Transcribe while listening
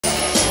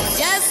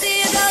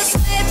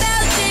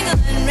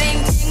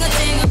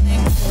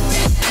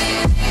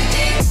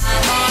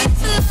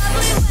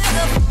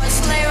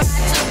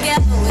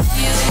together with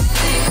you.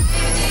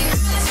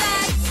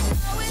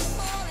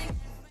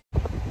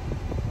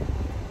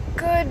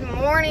 Good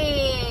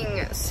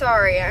morning.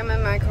 Sorry, I'm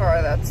in my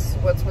car. That's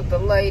what's with the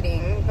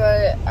lighting.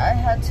 But I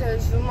had to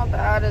zoom up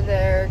out of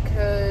there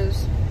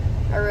because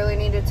I really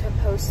needed to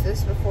post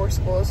this before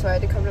school, so I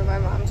had to come to my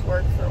mom's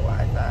work for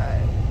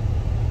Wi-Fi.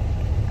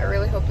 I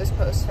really hope this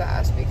posts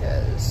fast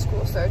because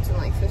school starts in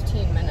like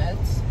 15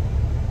 minutes.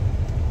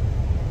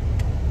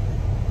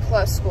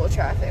 Plus school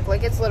traffic.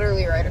 Like, it's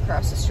literally right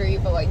across the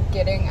street, but like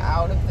getting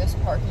out of this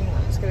parking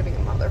lot is gonna be a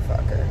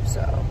motherfucker,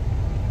 so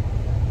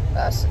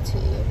that's the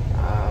tea.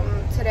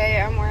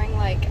 Today I'm wearing,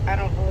 like, I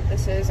don't know what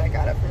this is, I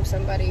got it from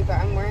somebody, but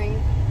I'm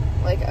wearing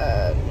like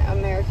a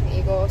American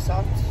Eagle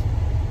soft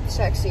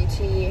sexy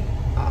tee.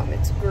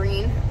 It's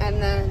green,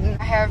 and then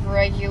I have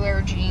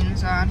regular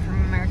jeans on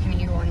from American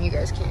Eagle, and you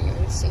guys can't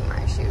even see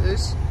my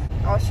shoes.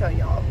 I'll show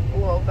y'all a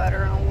little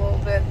better in a little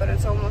bit, but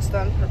it's almost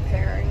done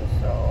preparing,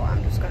 so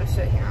I'm just gonna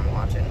sit here and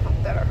watch it and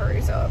hope that it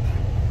hurries up.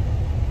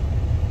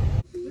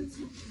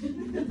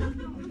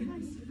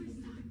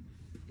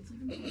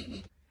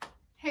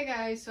 Hey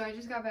guys, so I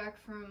just got back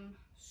from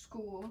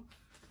school.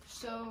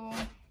 So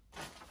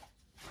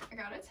I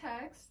got a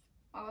text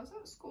while I was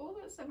at school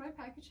that said my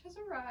package has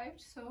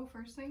arrived. So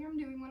first thing I'm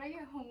doing when I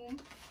get home,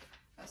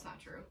 that's not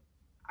true.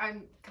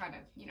 I'm kind of,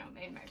 you know,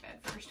 made my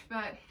bed first,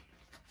 but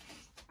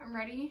I'm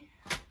ready,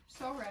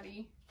 so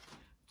ready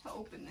to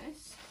open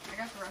this. I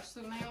got the rest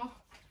of the mail.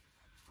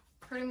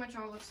 Pretty much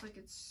all looks like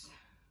it's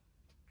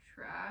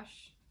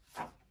trash.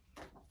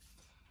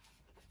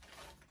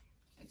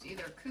 It's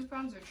either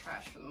coupons or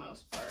trash for the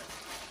most part.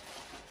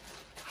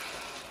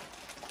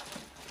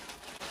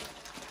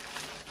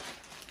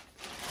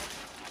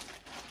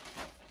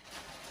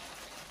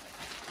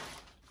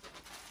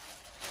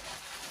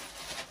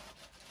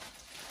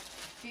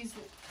 These,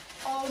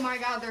 oh my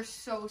god, they're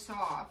so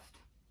soft.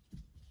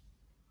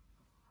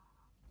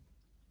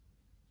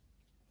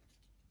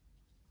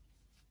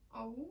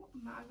 Oh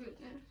my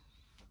goodness.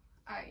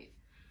 I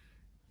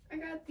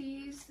got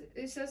these.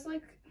 It says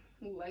like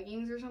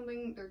leggings or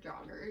something. They're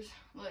joggers.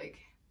 Like,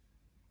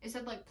 it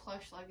said like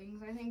plush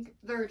leggings, I think.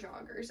 They're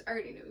joggers. I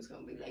already knew it was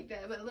gonna be like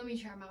that, but let me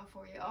try them out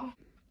for y'all.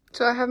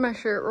 So I have my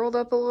shirt rolled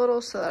up a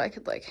little so that I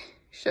could like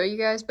show you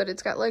guys, but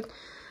it's got like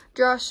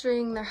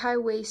drawstring. They're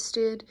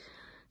high-waisted,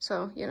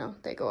 so you know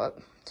they go up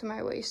to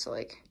my waist, so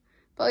like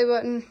belly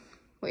button,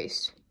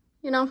 waist,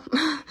 you know.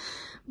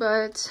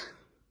 But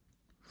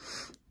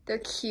they're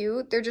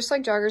cute. They're just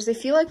like joggers. They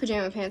feel like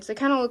pajama pants. They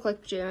kind of look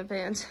like pajama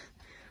pants,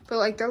 but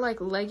like they're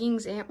like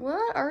leggings. And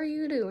what are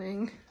you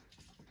doing?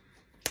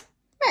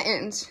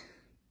 Mittens.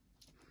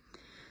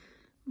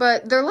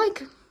 But they're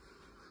like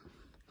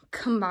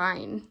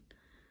combined.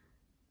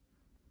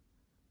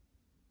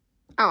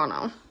 I don't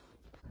know.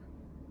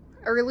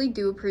 I really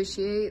do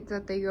appreciate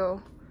that they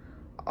go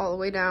all the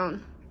way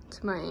down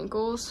to my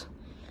ankles.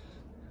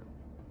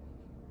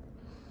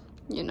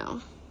 You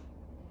know.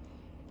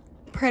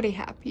 Pretty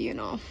happy, you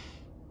know.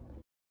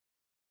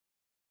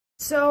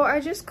 So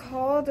I just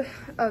called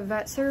a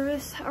vet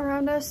service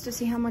around us to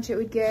see how much it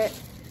would get.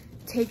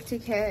 Take to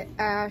get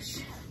Ash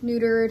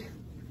neutered,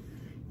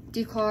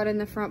 declawed in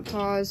the front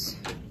paws,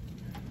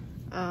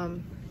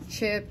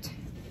 chipped,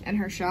 and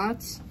her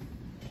shots.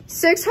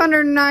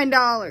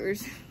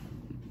 $609.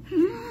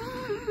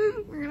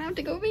 We're gonna have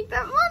to go make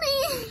that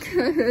money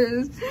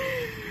because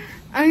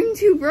I'm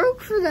too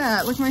broke for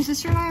that. Like, my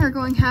sister and I are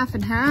going half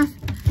and half,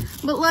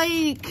 but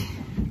like,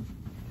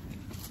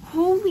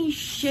 holy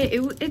shit,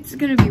 it's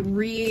gonna be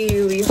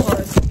really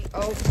hard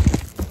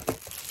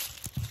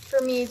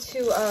for me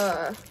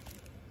to,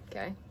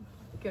 okay,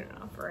 good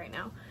enough for right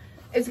now.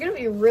 It's gonna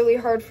be really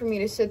hard for me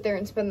to sit there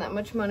and spend that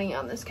much money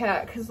on this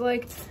cat, because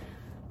like,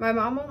 my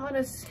mom won't let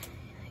us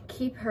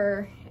keep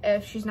her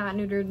if she's not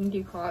neutered and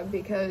declawed,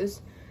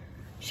 because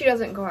she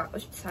doesn't go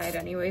outside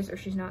anyways, or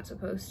she's not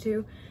supposed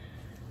to,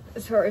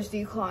 as far as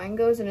declawing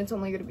goes, and it's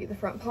only gonna be the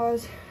front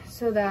paws,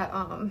 so that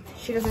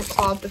she doesn't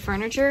claw up the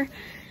furniture.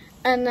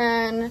 And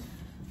then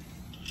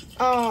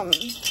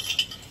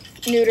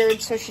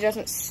neutered so she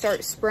doesn't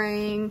start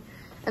spraying.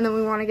 And then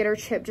we want to get her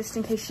chipped just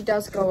in case she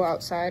does go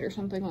outside or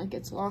something, like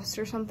gets lost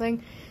or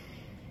something.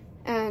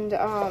 And they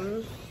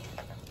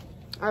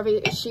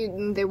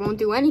won't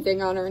do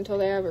anything on her until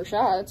they have her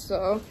shot.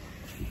 So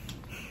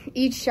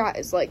each shot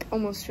is like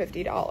almost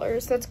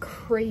 $50. That's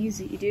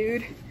crazy,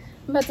 dude.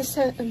 I'm about to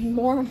spend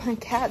more on my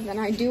cat than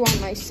I do on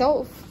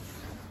myself,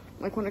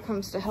 like when it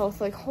comes to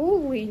health. Like,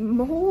 holy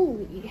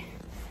moly.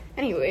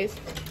 Anyways,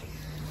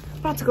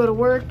 about to go to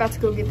work, about to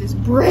go get this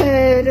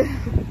bread.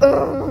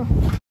 Ugh.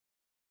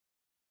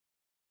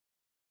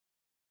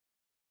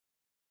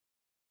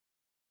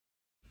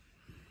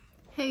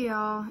 Hey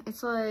y'all,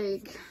 it's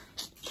like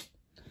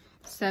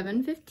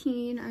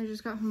 7:15. I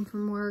just got home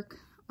from work.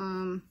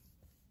 I'm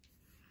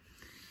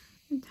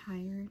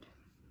tired.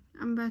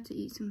 I'm about to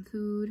eat some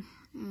food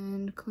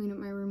and clean up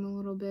my room a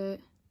little bit.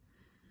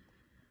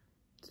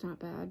 It's not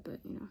bad, but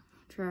you know,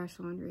 trash,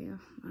 laundry,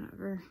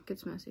 whatever. It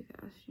gets messy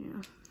fast, you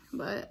know.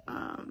 But,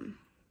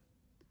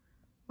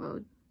 well,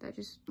 that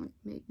just like,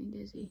 made me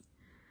dizzy.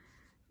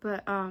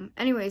 But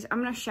anyways,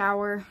 I'm gonna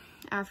shower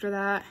after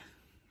that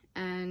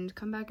and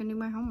come back and do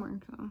my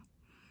homework. So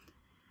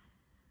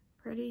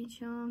pretty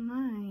chill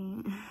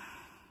night.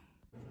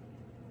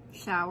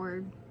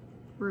 Showered,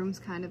 room's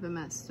kind of a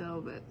mess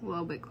still, but a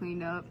little bit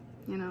cleaned up,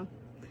 you know.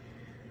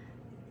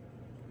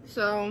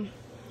 So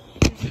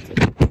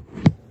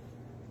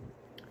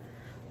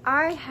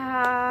I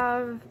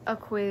have a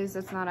quiz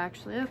that's not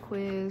actually a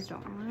quiz.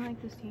 Don't really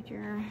like this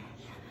teacher.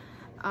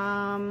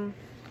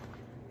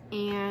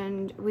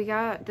 And we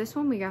got this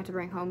one we got to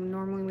bring home.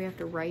 Normally we have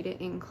to write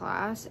it in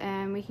class,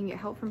 and we can get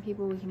help from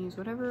people. We can use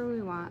whatever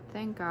we want,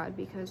 thank God,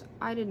 because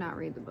I did not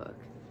read the book.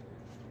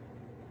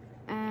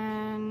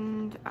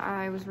 And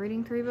I was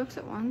reading 3 books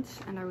at once,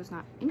 and I was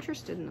not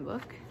interested in the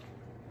book.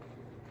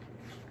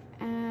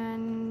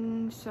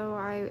 And so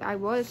I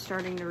was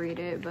starting to read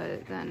it,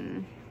 but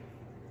then,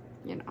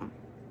 you know,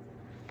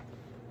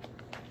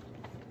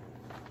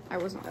 I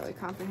wasn't really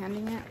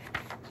comprehending it.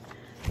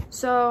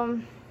 So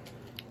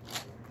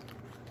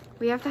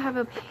we have to have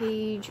a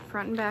page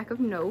front and back of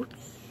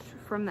notes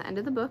from the end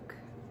of the book.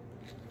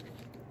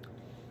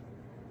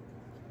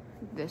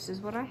 This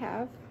is what I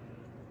have.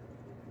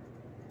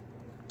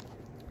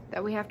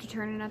 That we have to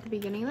turn in at the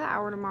beginning of the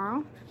hour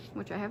tomorrow,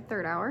 which I have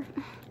 3rd hour.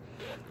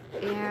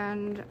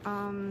 And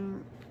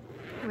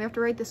we have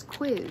to write this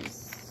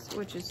quiz,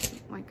 which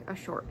is like a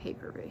short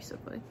paper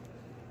basically.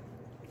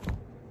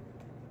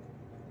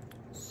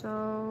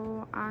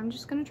 So I'm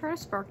just gonna try to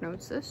spark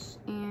notes this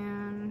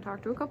and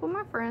talk to a couple of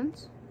my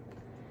friends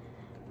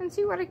and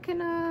see what I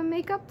can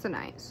make up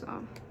tonight.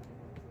 So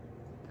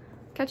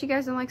catch you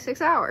guys in like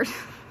 6 hours.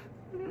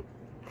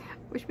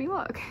 Wish me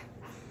luck.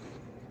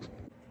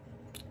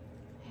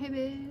 Hey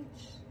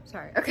bitch.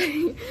 Sorry.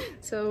 Okay.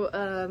 So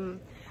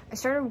I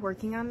started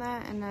working on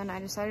that, and then I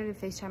decided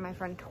to FaceTime my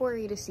friend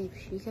Tori to see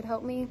if she could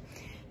help me.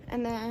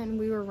 And then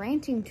we were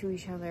ranting to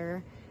each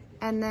other,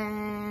 and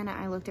then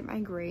I looked at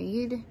my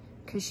grade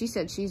because she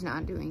said she's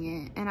not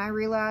doing it, and I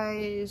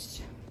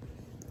realized,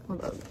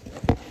 hold up,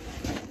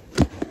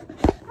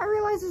 I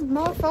realized this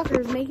motherfucker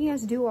is making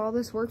us do all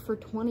this work for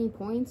 20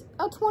 points.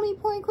 A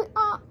 20-point quiz.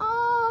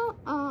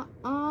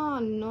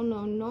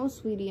 No,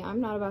 sweetie.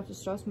 I'm not about to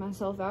stress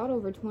myself out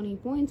over 20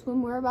 points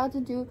when we're about to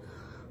do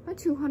a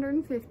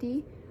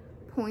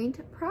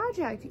 250-point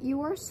project.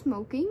 You are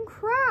smoking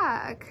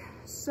crack.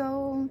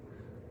 So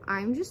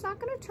I'm just not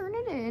gonna turn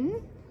it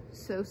in.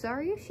 So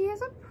sorry if she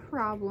has a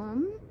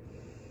problem.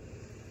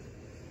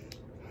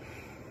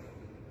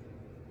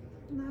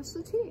 That's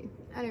the tea.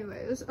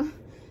 Anyways,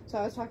 so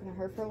I was talking to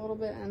her for a little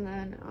bit, and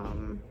then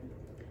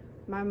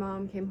my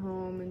mom came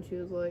home and she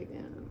was like,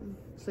 yeah,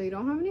 so you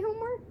don't have any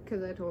homework?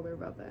 Because I told her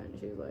about that, and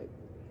she was like,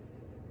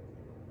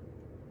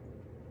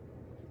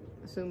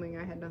 assuming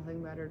I had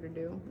nothing better to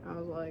do. I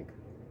was like,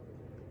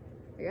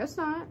 I guess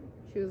not.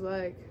 She was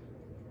like,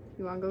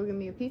 you want to go get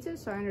me a pizza?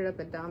 So I ended up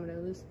at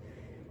Domino's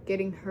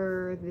getting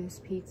her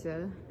this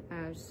pizza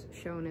as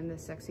shown in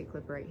this sexy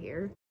clip right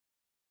here.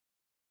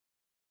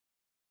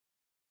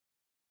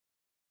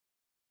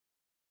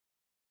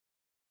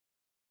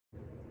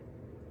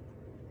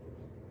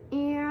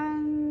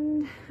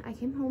 And I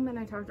came home and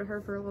I talked to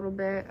her for a little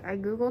bit. I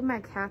googled my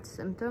cat's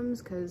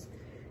symptoms because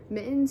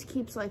Mittens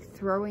keeps like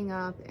throwing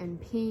up and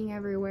peeing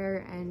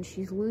everywhere, and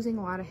she's losing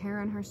a lot of hair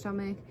on her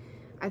stomach.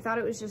 I thought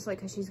it was just like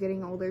because she's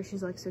getting older.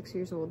 She's like 6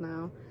 years old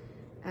now,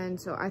 and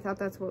so I thought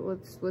that's what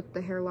was with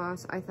the hair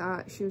loss. I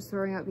thought she was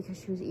throwing up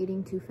because she was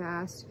eating too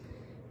fast,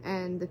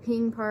 and the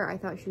peeing part, I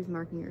thought she was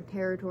marking her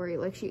territory.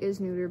 Like, she is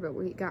neutered, but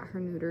we got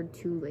her neutered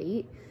too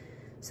late,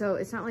 so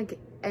it's not like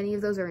any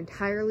of those are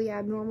entirely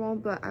abnormal.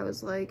 But I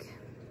was like,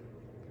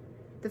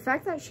 the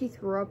fact that she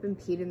threw up and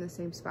peed in the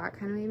same spot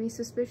kind of made me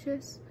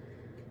suspicious.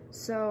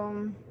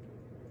 So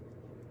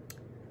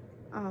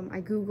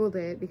I googled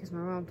it because my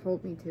mom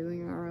told me to.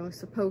 You're not really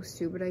supposed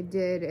to, but I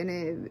did,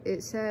 and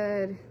it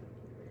said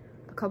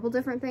a couple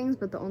different things,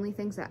 but the only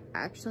things that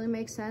actually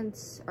make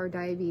sense are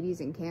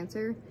diabetes and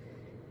cancer.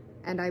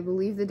 And I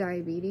believe the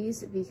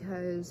diabetes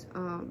because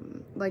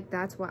like,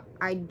 that's what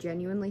I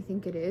genuinely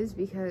think it is,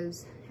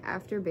 because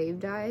after Babe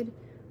died,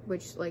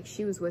 which, like,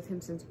 she was with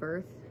him since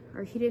birth,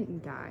 or he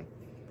didn't die,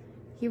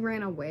 he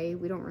ran away.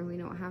 We don't really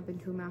know what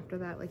happened to him after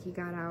that. Like, he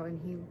got out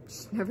and he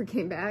just never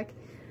came back.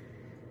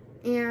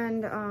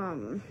 And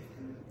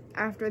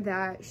after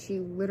that, she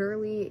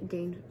literally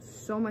gained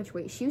so much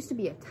weight. She used to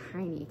be a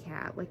tiny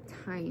cat, like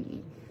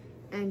tiny,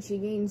 and she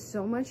gained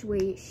so much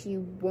weight. She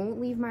won't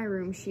leave my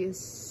room. She is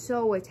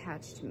so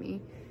attached to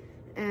me,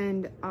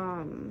 and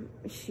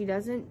she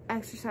doesn't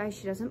exercise,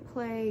 she doesn't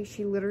play,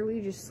 she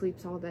literally just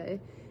sleeps all day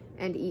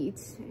and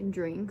eats and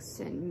drinks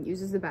and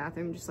uses the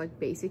bathroom, just like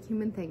basic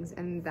human things,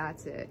 and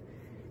that's it.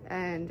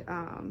 And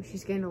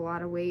she's gained a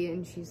lot of weight,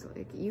 and she's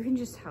like, you can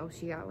just tell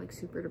she got like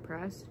super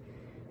depressed.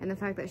 And the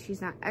fact that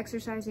she's not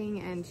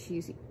exercising and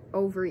she's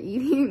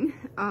overeating,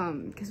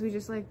 because we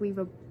just like leave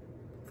a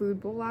food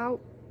bowl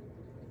out,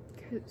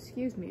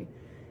 excuse me,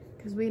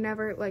 because we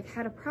never like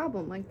had a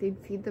problem. Like, they'd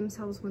feed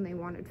themselves when they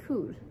wanted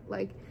food.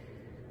 Like,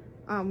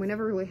 we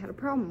never really had a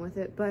problem with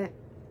it. But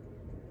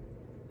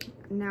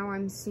now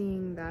I'm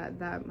seeing that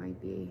that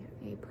might be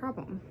a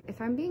problem. If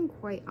I'm being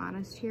quite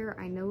honest here,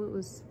 I know it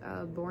was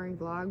a boring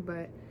vlog,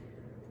 but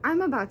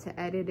I'm about to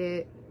edit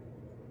it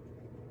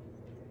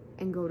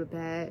and go to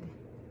bed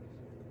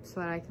so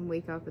that I can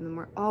wake up in the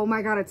morning. Oh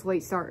my god, it's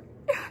late start.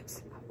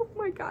 Yes. Oh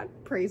my god,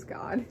 praise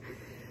God.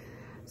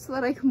 So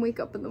that I can wake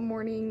up in the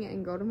morning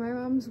and go to my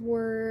mom's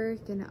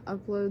work and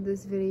upload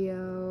this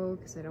video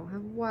because I don't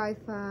have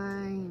Wi-Fi,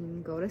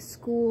 and go to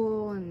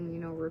school and, you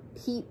know,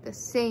 repeat the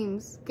same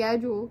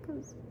schedule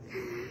because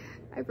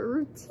I have a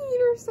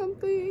routine or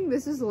something.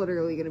 This is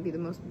literally going to be the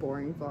most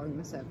boring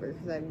Vlogmas ever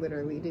because I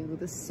literally do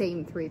the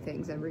same 3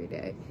 things every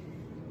day.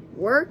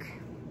 Work,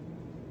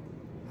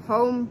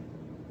 home,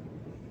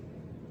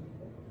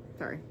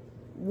 sorry,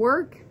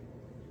 work,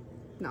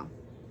 no,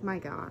 my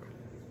god.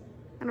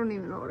 I don't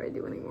even know what I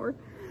do anymore.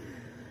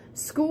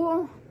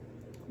 School,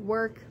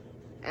 work,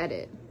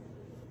 edit.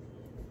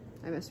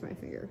 I missed my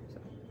finger, so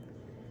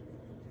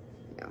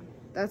yeah,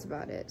 that's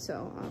about it.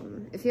 So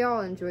if y'all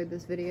enjoyed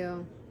this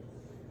video,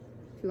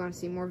 if you want to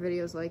see more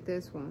videos like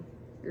this, well,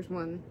 there's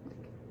one,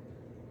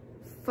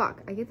 like,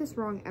 fuck, I get this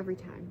wrong every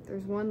time.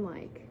 There's one,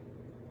 like,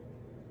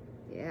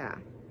 yeah,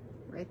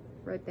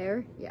 right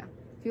there, yeah.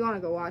 If you want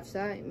to go watch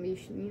that, you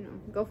should, you know,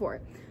 go for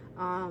it.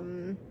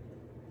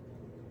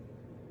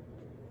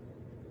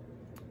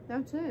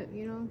 That's it,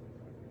 you know.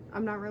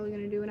 I'm not really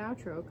gonna do an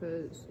outro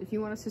because if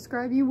you want to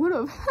subscribe, you would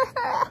have.